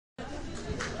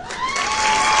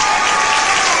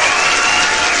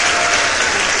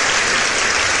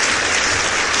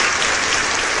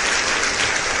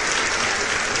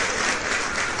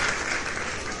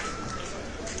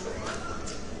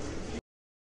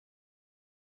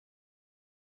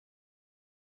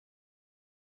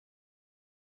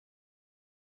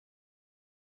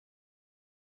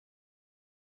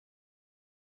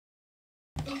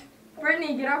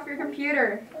Brittany, get off your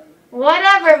computer.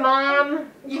 Whatever,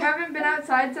 Mom. You haven't been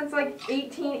outside since like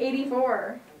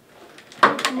 1884.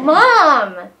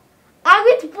 Mom! I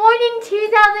was born in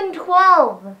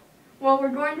 2012. Well, we're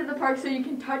going to the park so you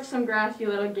can touch some grass, you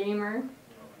little gamer.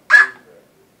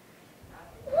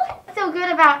 What's so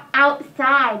good about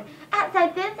outside?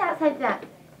 Outside this, outside that.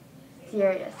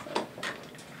 Seriously.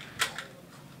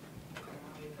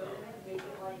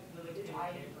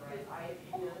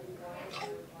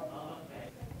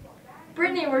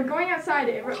 Brittany, we're going outside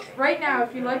right now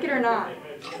if you like it or not.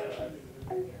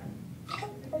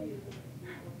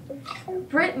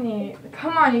 Brittany,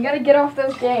 come on, you gotta get off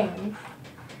those games.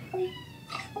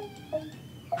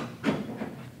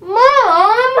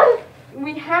 Mom!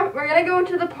 We're gonna go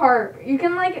to the park. You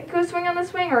can like go swing on the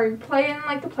swing or play in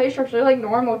like the play structure like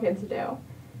normal kids do.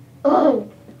 Oh,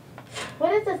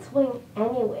 what is a swing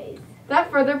anyways?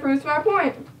 That further proves my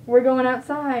point. We're going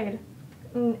outside.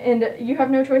 And you have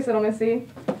no choice, little missy.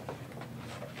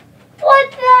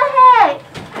 What the heck?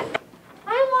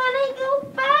 I want to go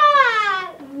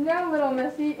back. No, little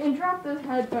missy. And drop those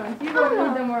headphones. You don't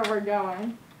need them where we're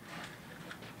going.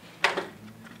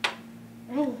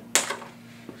 I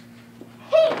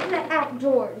hate the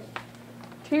outdoors.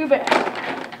 Too bad.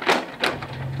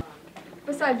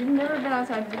 Besides, you've never been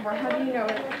outside before. How do you know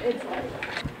what it's like?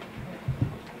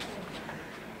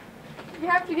 You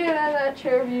have to get out of that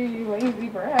chair view, you lazy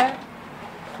brat.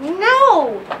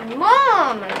 No!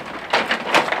 Mom!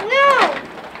 No!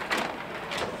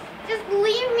 Just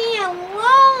leave me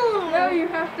alone! No, you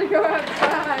have to go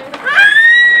outside.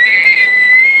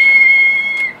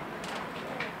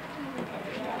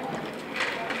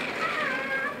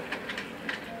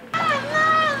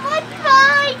 Mom, what's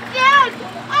falling down?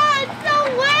 Oh, it's so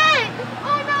wet!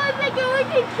 Oh no, is it going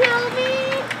to kill me?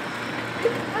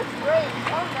 That's great.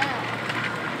 Calm down.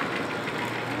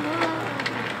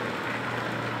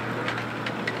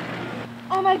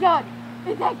 Oh my god,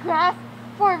 is that grass?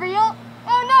 For real?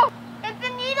 Oh no, it's the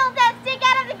needles that stick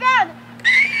out of the ground.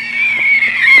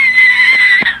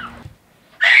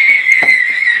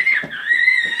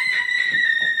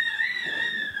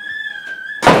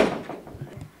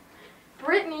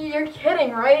 Brittany, you're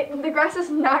kidding, right? The grass is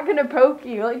not gonna poke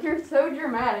you. Like, you're so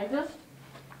dramatic. Just,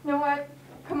 you know what?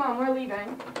 Come on, we're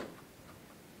leaving.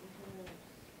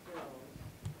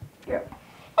 Go.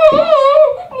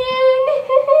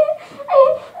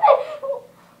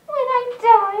 When I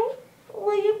die,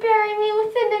 will you bury me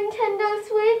with the Nintendo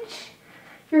Switch?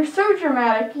 You're so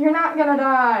dramatic. You're not gonna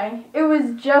die. It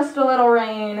was just a little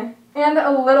rain and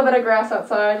a little bit of grass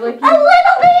outside. Like a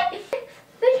little bit?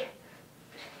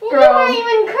 You Girl. weren't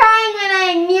even crying when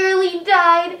I nearly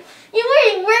died. You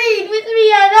weren't worried with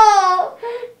me at all.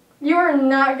 You are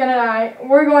not gonna die.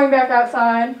 We're going back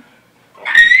outside.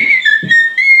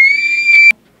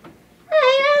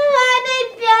 I don't want to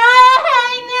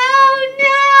die. No.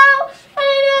 I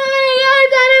don't want to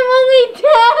die. I'm only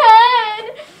 10.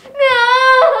 No.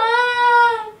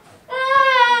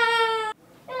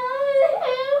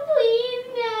 Please,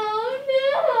 no.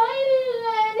 I don't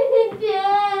want to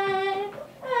die.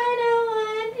 I don't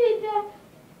want to die.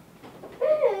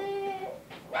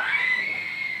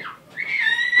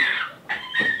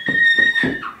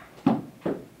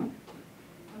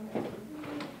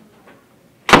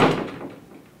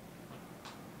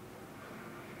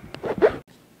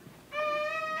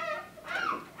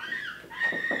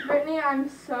 Brittany, I'm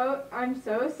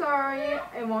so sorry.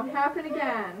 It won't happen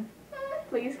again.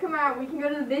 Please come out. We can go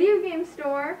to the video game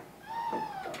store.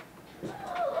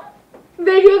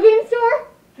 Video game store?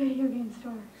 Video game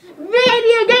store.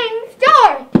 Video game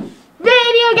store!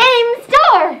 Video game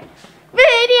store!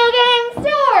 Video game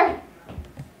store!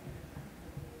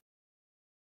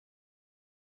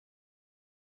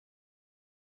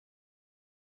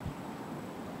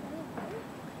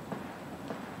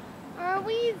 Are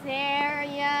we there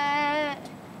yet?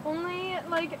 Only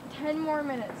like 10 more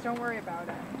minutes. Don't worry about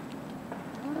it.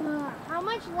 How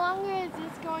much longer is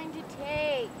this going to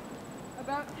take?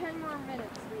 About 10 more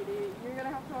minutes, sweetie. You're gonna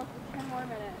have to walk for 10 more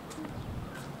minutes.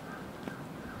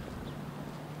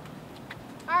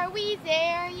 Are we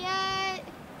there yet?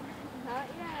 Not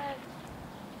yet.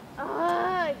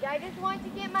 Ugh, I just want to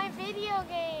get my video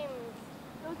games.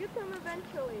 You'll get them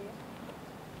eventually.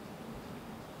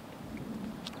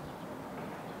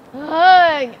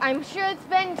 Ugh, I'm sure it's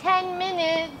been 10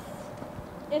 minutes.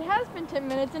 It has been 10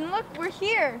 minutes, and look, we're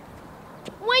here.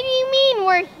 What do you mean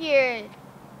we're here?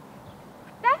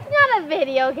 That's not a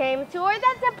video game store,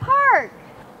 that's a park.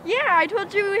 Yeah, I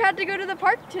told you we had to go to the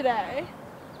park today.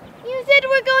 You said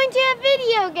we're going to a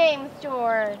video game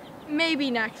store.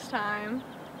 Maybe next time.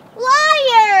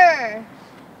 Liar!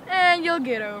 And you'll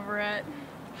get over it.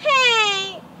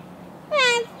 Hey!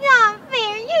 That's not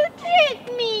fair. You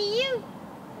tricked me. You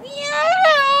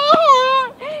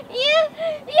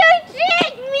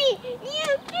tricked me.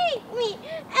 You tricked me.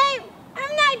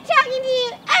 I'm not talking to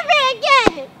you ever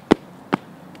again.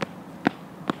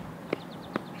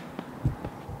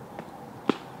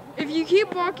 If you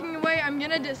keep walking away, I'm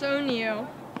gonna disown you.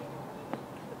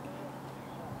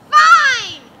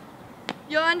 Fine.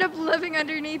 You'll end up living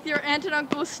underneath your aunt and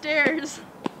uncle's stairs.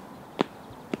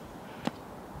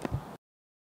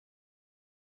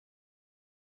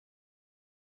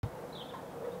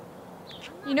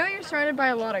 You know you're surrounded by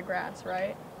a lot of grass,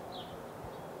 right?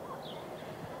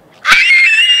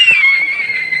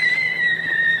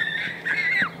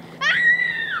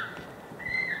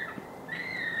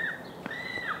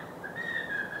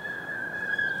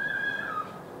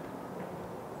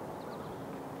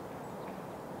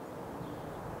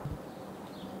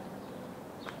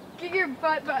 Get your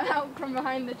butt out from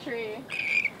behind the tree.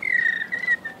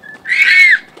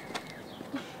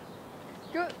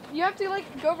 Go. You have to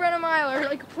go run a mile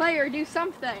or play or do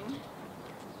something.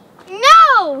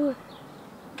 No!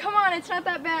 Come on, it's not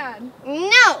that bad.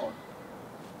 No!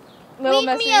 Little Leave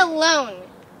messy. me alone.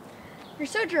 You're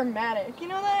so dramatic. You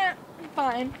know that?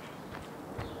 Fine.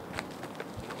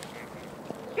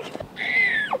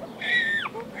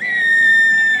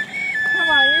 Come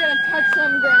on, you're gonna touch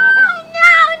some grass. Oh,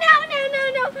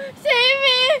 no! Save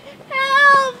me!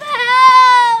 Help!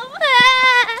 Help!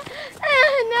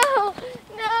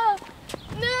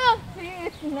 No! See,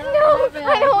 it's not No! that bad.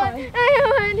 I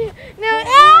don't want to. No!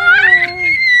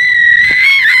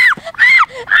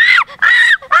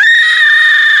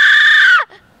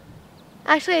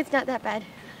 Actually, it's not that bad.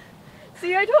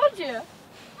 See, I told you.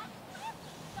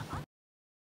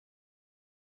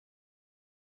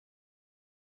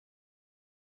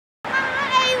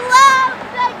 I love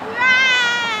the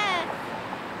grass!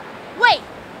 Wait!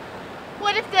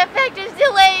 What if the effect is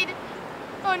delayed?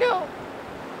 Oh no!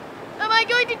 Am I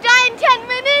going to die in 10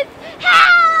 minutes?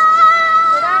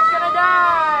 Help! You're not gonna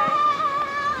die.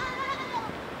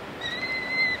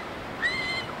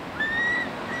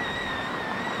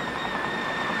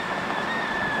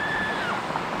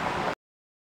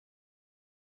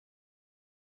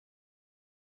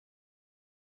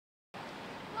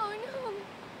 Oh no!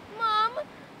 Mom,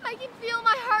 I can feel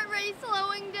my heart rate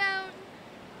slowing down.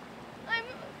 I'm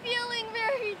feeling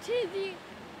very dizzy.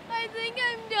 I think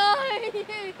I'm dying.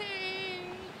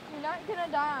 You're not gonna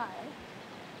die.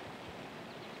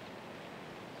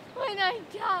 When I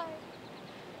die,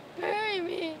 bury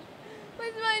me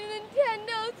with my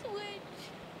Nintendo Switch,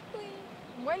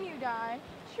 please. When you die,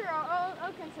 sure,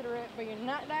 I'll consider it, but you're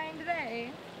not dying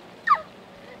today.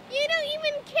 You don't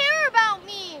even care about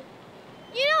me.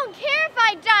 You don't care if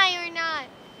I die or not.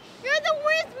 You're the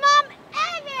worst mom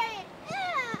ever.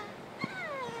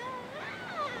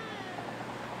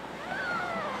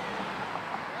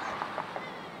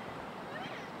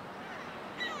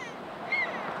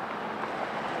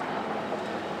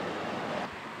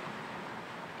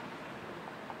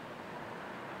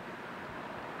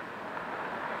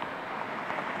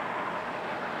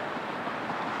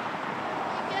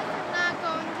 I guess I'm not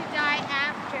going to die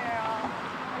after all.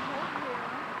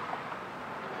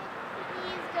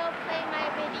 Please go play my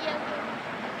video game.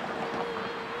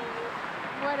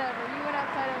 Whatever, you went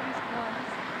outside at least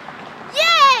once.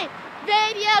 Yay!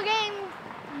 Video games!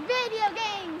 Video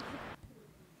games!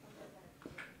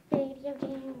 Video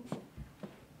games.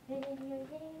 Video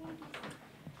games.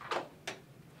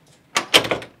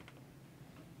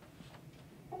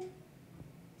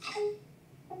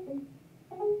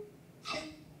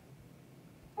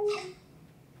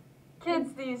 Kids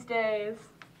these days.